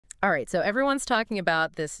All right, so everyone's talking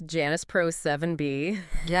about this Janus-Pro-7B,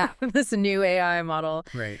 Yeah. this new AI model.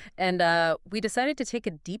 Right. And we decided to take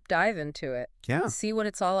a deep dive into it. Yeah. See what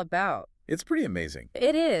it's all about. It's pretty amazing.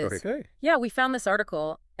 It is. Okay. Yeah, we found this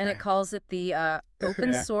article, and it calls it the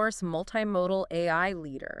open source multimodal AI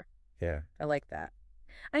leader. Yeah. I like that.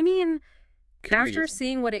 I mean, Could after be.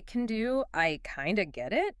 seeing what it can do, I kind of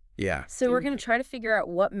get it. Yeah. So we're going to try to figure out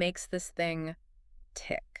what makes this thing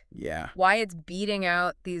tick. Yeah. Why it's beating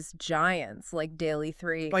out these giants like DALL-E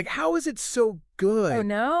 3. Like, how is it so good? Oh,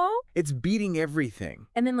 no? It's beating everything.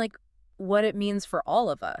 And then, like, what it means for all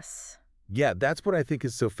of us. Yeah, that's what I think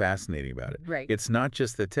is so fascinating about it. Right. It's not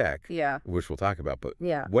just the tech, Yeah. which we'll talk about, but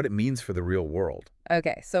Yeah. what it means for the real world.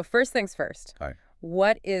 Okay, so first things first. All right.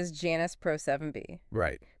 What is Janus-Pro-7B?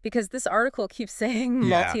 Right. Because this article keeps saying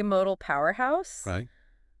Yeah. multimodal powerhouse. Right.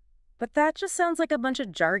 But that just sounds like a bunch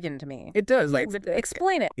of jargon to me. It does. Like,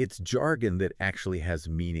 Explain it. it's jargon that actually has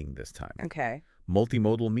meaning this time. Okay.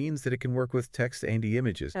 Multimodal means that it can work with text and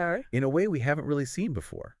images All right. in a way we haven't really seen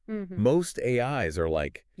before. Mm-hmm. Most AIs are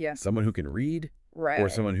like Yeah. someone who can read Right. or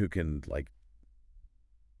someone who can like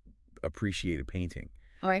appreciate a painting.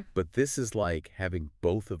 Okay. But this is like having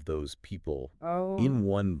both of those people Oh. in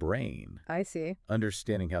one brain, I see.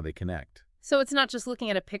 understanding how they connect. So it's not just looking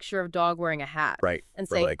at a picture of dog wearing a hat. Right. And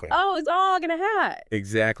Or saying, like- oh, it's dog in a hat.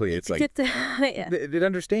 Exactly. It's like Get the, yeah. it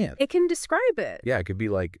understands. It can describe it. Yeah, it could be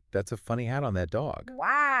like, that's a funny hat on that dog.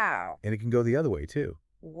 Wow. And it can go the other way too.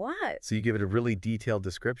 What? So you give it a really detailed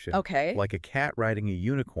description. Okay. Like a cat riding a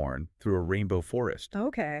unicorn through a rainbow forest.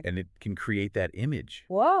 Okay. And it can create that image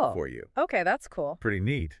Whoa. for you. Okay, that's cool. Pretty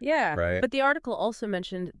neat. Yeah. Right. But the article also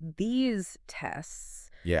mentioned these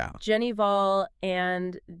tests, Yeah. GenEval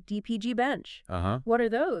and DPG-Bench. Uh-huh. What are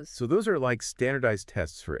those? So those are like standardized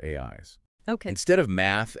tests for AIs. Okay. Instead of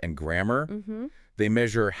math and grammar, Mm-hmm. they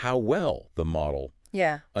measure how well the model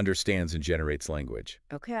Yeah. understands and generates language,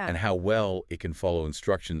 Okay. and how well it can follow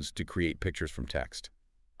instructions to create pictures from text.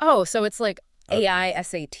 Oh, so it's like AI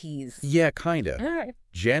SATs. Yeah, kind of. All right.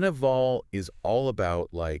 GenEval is all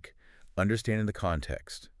about like understanding the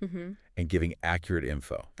context Mm-hmm. and giving accurate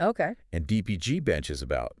info. Okay. And DPG-Bench is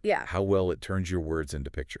about Yeah. how well it turns your words into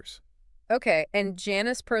pictures. Okay. And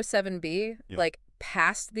Janus-Pro-7B, Yeah. like,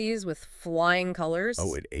 passed these with flying colors?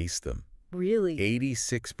 Oh, it aced them. Really?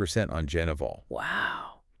 86% on GenEval,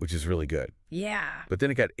 Wow. which is really good. Yeah. But then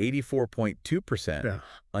it got 84.2%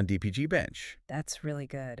 on DPG-Bench, That's really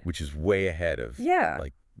good. which is way ahead of Yeah.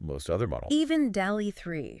 like most other models. Even DALL-E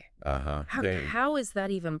 3. Uh-huh. How is that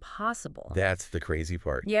even possible? That's the crazy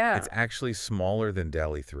part. Yeah. It's actually smaller than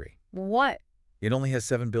DALL-E 3. What? It only has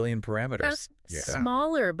 7 billion parameters. That's Yeah.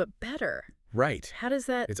 smaller, but better. Right. How does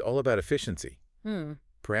that... It's all about efficiency.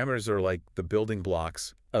 Parameters are like the building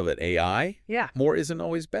blocks of an AI. Yeah. More isn't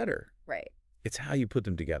always better. Right. It's how you put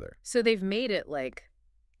them together. So they've made it, like,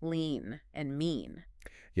 lean and mean.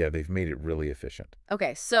 Yeah, they've made it really efficient.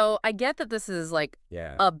 Okay, so I get that this is, like,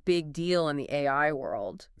 Yeah. a big deal in the AI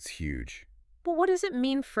world. It's huge. But what does it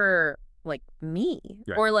mean for, like, me?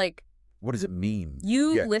 Right. Or, like, What does it mean?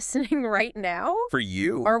 you Yeah. listening right now? For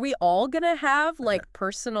you. Are we all gonna have, like,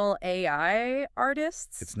 personal AI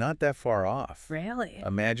artists? It's not that far off. Really?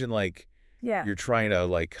 Imagine like Yeah. you're trying to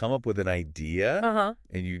like come up with an idea Uh-huh.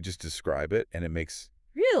 and you just describe it and it makes,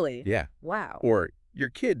 Really? yeah. Wow. Or your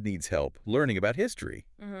kid needs help learning about history.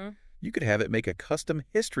 Mm-hmm. You could have it make a custom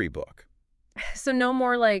history book. So no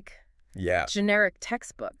more, like, Yeah, generic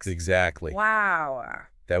textbooks. exactly. Wow.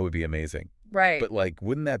 That would be amazing. Right. But like,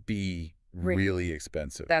 wouldn't that be really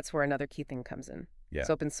expensive? That's where another key thing comes in. Yeah. It's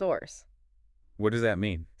open source. What does that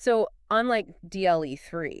mean? So unlike DALL-E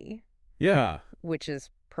 3, Yeah. which is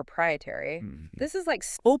proprietary, Mhm. this is like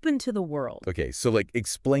open to the world. Okay, so like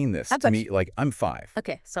explain this That's to me. Like I'm 5.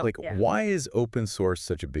 Okay, so Like yeah. why is open source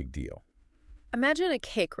such a big deal? Imagine a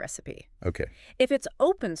cake recipe. Okay. If it's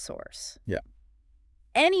open source, Yeah.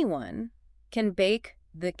 anyone can bake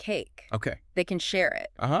the cake. Okay. They can share it.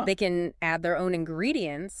 Uh-huh. They can add their own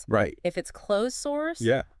ingredients. Right. If it's closed source,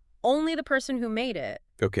 Yeah. only the person who made it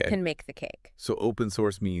Okay. can make the cake. So open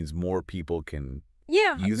source means more people can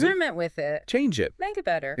Yeah, Use it? experiment with it. change it, Make it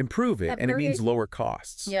better. improve it, and it means Upgrade. lower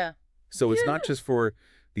costs. Yeah. So it's Yeah. not just for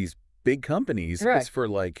these big companies, Right. it's for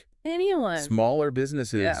like Anyone. smaller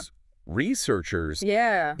businesses, Yeah. researchers,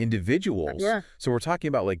 Yeah. individuals. Yeah. So we're talking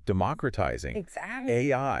about like democratizing Exactly.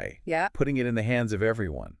 AI, Yeah. putting it in the hands of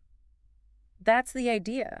everyone. That's the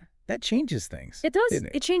idea. That changes things. It does.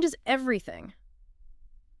 doesn't It changes everything.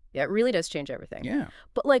 Yeah, it really does change everything. Yeah.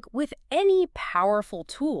 But like with any powerful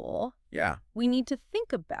tool, Yeah. we need to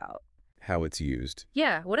think about, How it's used.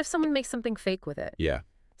 yeah, what if someone makes something fake with it? Yeah.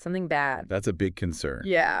 Something bad. That's a big concern.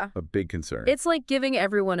 Yeah. A big concern. It's like giving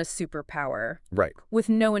everyone a superpower. Right. With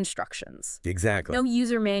no instructions. Exactly. No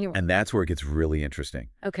user manual. And that's where it gets really interesting.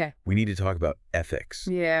 Okay. We need to talk about ethics.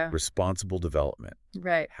 Yeah. Responsible development.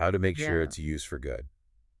 Right. How to make sure it's used for good.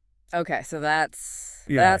 Okay, so that's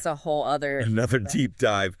a whole other... Another deep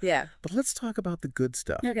dive. Yeah. But let's talk about the good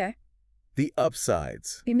stuff. Okay. The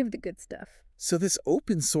upsides. End of the good stuff. So this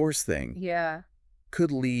open source thing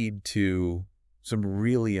could lead to some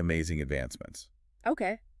really amazing advancements.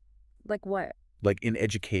 Okay. Like what? Like in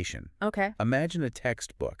education. Okay. Imagine a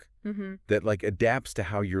textbook that like adapts to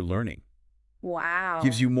how you're learning. Wow.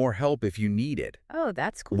 Gives you more help if you need it. Oh,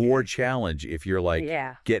 that's cool. More challenge if you're like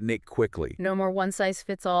getting it quickly. No more one size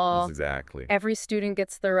fits all. Exactly. Every student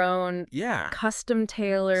gets their own custom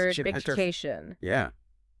tailored education. Yeah.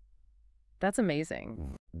 That's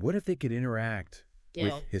amazing. What if they could interact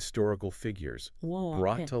with historical figures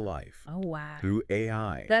brought to life through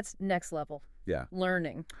AI? That's next level. Yeah.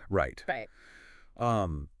 Learning. Right. Right.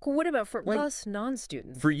 Cool. What about for us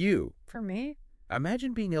non-students? For you. For me?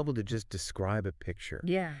 Imagine being able to just describe a picture.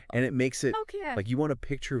 Yeah. And it makes it Okay. like you want a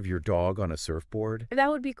picture of your dog on a surfboard. That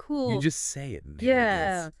would be cool. You just say it. And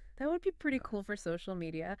that would be pretty cool for social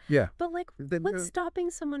media. Yeah. But like, what's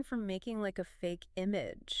stopping someone from making like a fake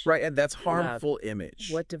image? Right, and that's harmful image.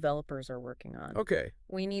 What developers are working on. Okay.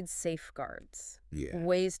 We need safeguards. Yeah.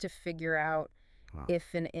 Ways to figure out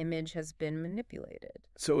if an image has been manipulated.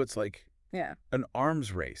 So it's like an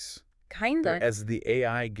arms race. Kinda. As the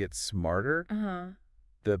AI gets smarter,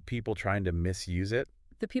 the people trying to misuse it.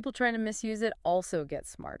 The people trying to misuse it also get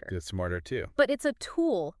smarter. Get smarter too. But it's a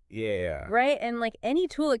tool. Yeah. Right? And like any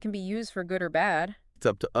tool, it can be used for good or bad. It's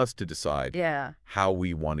up to us to decide how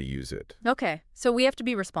we want to use it. Okay. So we have to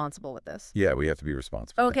be responsible with this. Yeah, we have to be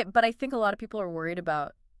responsible. Okay, but I think a lot of people are worried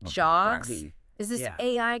about jobs. Is this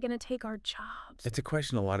AI going to take our jobs? It's a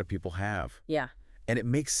question a lot of people have. Yeah. And it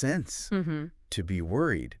makes sense to be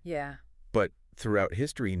worried. Yeah. But throughout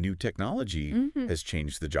history, new technology has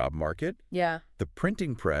changed the job market. Yeah. The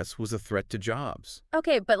printing press was a threat to jobs.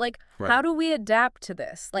 Okay, but like, how do we adapt to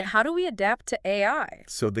this? Like, how do we adapt to AI?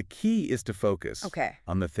 So the key is to focus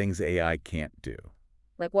on the things AI can't do.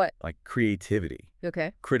 Like what? Like creativity.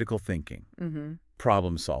 Okay. Critical thinking.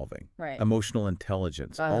 Problem solving. Right. Emotional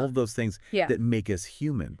intelligence. All of those things that make us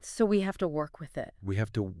human. So we have to work with it. We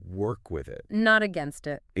have to work with it. Not against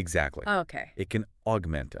it. Exactly. Okay. It can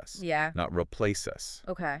augment us. Yeah. Not replace us.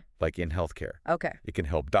 Okay. Like in healthcare. Okay. It can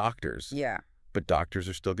help doctors. Yeah. But doctors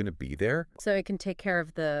are still going to be there. So it can take care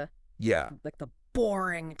of the like the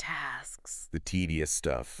boring tasks. The tedious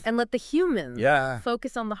stuff. And let the humans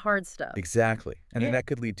focus on the hard stuff. Exactly. And then that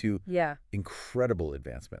could lead to incredible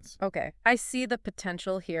advancements. Okay. I see the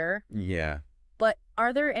potential here. Yeah. But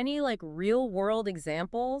are there any like real world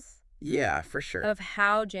examples? Yeah, for sure. Of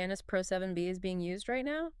how Janus-Pro-7B is being used right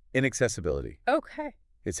now? Inaccessibility. Okay.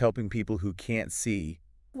 It's helping people who can't see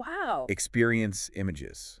experience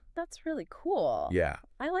images. That's really cool. Yeah.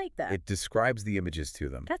 I like that. It describes the images to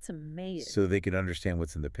them. That's amazing. So they can understand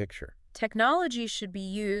what's in the picture. Technology should be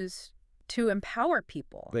used to empower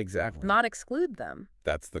people. Exactly. Not exclude them.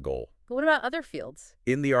 That's the goal. But what about other fields?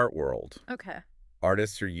 In the art world,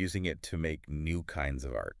 artists are using it to make new kinds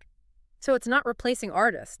of art. So it's not replacing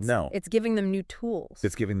artists. No. It's giving them new tools.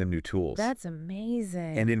 It's giving them new tools. That's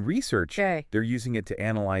amazing. And in research, they're using it to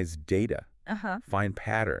analyze data, find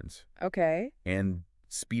patterns, and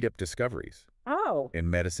speed up discoveries in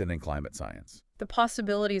medicine and climate science. The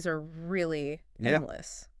possibilities are really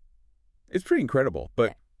endless. It's pretty incredible,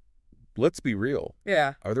 but let's be real.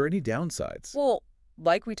 Yeah. Are there any downsides? Well,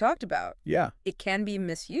 like we talked about. Yeah. It can be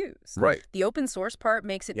misused. Right. The open source part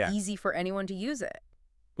makes it easy for anyone to use it.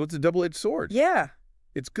 Well, it's a double-edged sword. Yeah.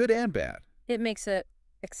 It's good and bad. It makes it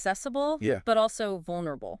accessible, but also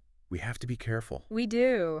vulnerable. We have to be careful. We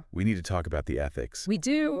do. We need to talk about the ethics. We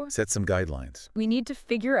do. Set some guidelines. We need to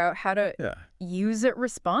figure out how to use it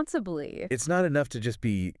responsibly. It's not enough to just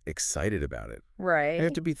be excited about it. Right. You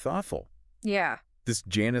have to be thoughtful. Yeah. This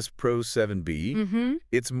Janus-Pro-7B,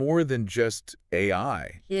 it's more than just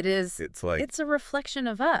AI. It is. It's like... It's a reflection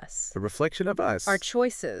of us. A reflection of us. Our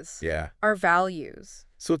choices. Yeah. Our values.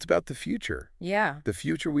 So it's about the future. Yeah. The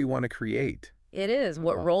future we want to create. It is.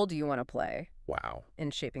 What role do you want to play? Wow.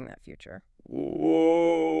 In shaping that future? Whoa.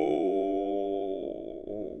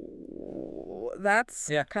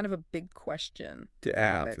 That's kind of a big question. To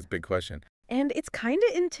ask. It's a big question. And it's kind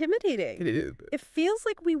of intimidating. It is. It feels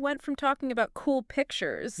like we went from talking about cool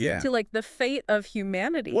pictures to like the fate of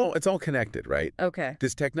humanity. Well, it's all connected, right? Okay.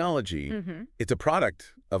 This technology, it's a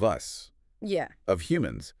product of us. Yeah. Of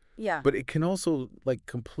humans. Yeah. But it can also like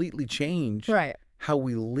completely change how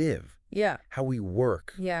we live Yeah. how we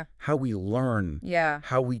work, Yeah. how we learn, Yeah.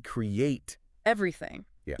 how we create. Everything.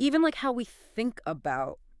 Yeah. Even like how we think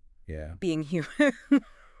about being human.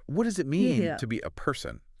 What does it mean Yeah. to be a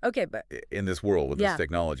person Okay, but in this world with this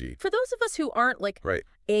technology? for those of us who aren't like Right.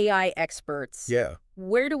 AI experts, Yeah.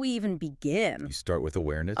 where do we even begin? You start with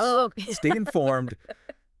awareness. Oh, okay. Stay informed.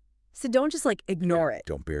 So don't just like ignore it.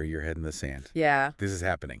 Don't bury your head in the sand. Yeah. This is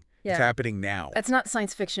happening. Yeah. It's happening now. That's not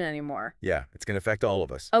science fiction anymore. Yeah. It's going to affect all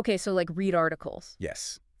of us. Okay, so like read articles.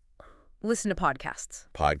 Yes. Listen to podcasts.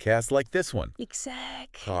 Podcasts like this one.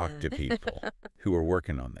 Exactly. Talk to people who are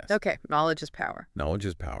working on this. Okay, knowledge is power. Knowledge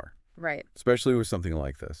is power. Right. Especially with something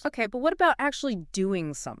like this. Okay, but what about actually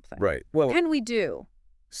doing something? Right. What Well, can we do?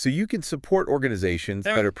 so you can support organizations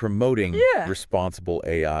that are promoting responsible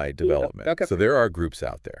AI development. Okay. So there are groups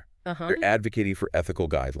out there. Uh-huh. They're advocating for ethical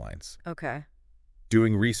guidelines, Okay.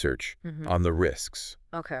 doing research Mhm. on the risks,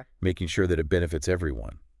 Okay. making sure that it benefits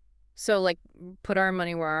everyone. So like put our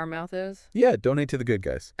money where our mouth is? Yeah, donate to the good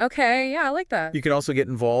guys. Okay, yeah, I like that. You can also get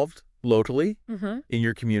involved locally Mm-hmm. in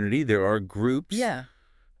your community. There are groups Yeah.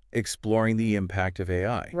 exploring the impact of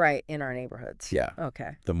AI. Right, in our neighborhoods. Yeah.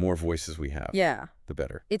 Okay. The more voices we have, Yeah. the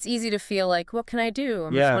better. It's easy to feel like, what can I do?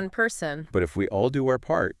 I'm Yeah. just one person. But if we all do our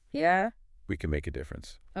part, Yeah. we can make a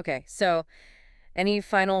difference. Okay, so any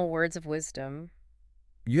final words of wisdom?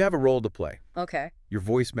 You have a role to play. Okay. Your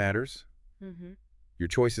voice matters. Mm-hmm. Your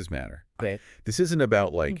choices matter. This isn't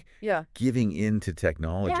about like Yeah. giving in to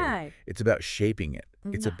technology. Yeah. It's about shaping it.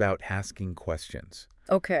 It's Yeah. about asking questions,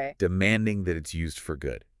 Okay. demanding that it's used for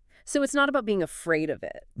good. So it's not about being afraid of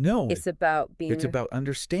it. No, It's about being it's about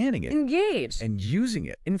understanding it engaged, and using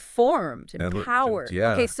it. informed, And- empowered.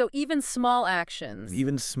 yeah. Okay, so even small actions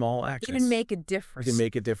Even small actions can make a difference. can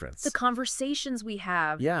make a difference. The conversations we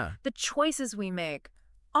have, Yeah, the choices we make,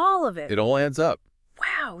 all of it. it all adds up.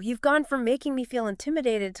 Wow, you've gone from making me feel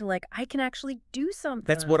intimidated to like, I can actually do something.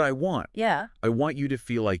 That's what I want. Yeah. I want you to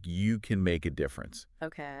feel like you can make a difference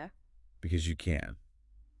Okay. because you can.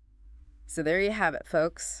 So there you have it,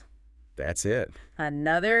 folks. That's it.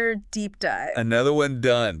 Another deep dive. Another one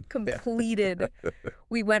done. Completed.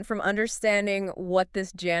 We went from understanding what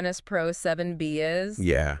this Janus-Pro-7B is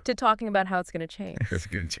Yeah. to talking about how it's going to change. It's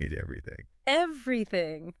going to change everything.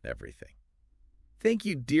 Everything. Everything. Thank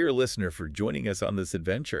you, dear listener, for joining us on this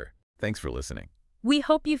adventure. Thanks for listening. We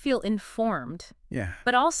hope you feel informed, Yeah.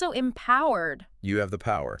 but also empowered, You have the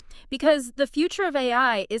power. because the future of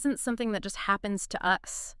AI isn't something that just happens to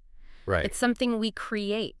us. Right. It's something we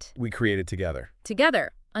create We created together.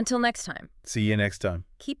 together. Until next time, See you next time.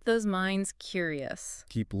 keep those minds curious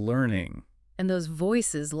Keep learning. and those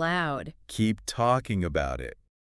voices loud. Keep talking about it.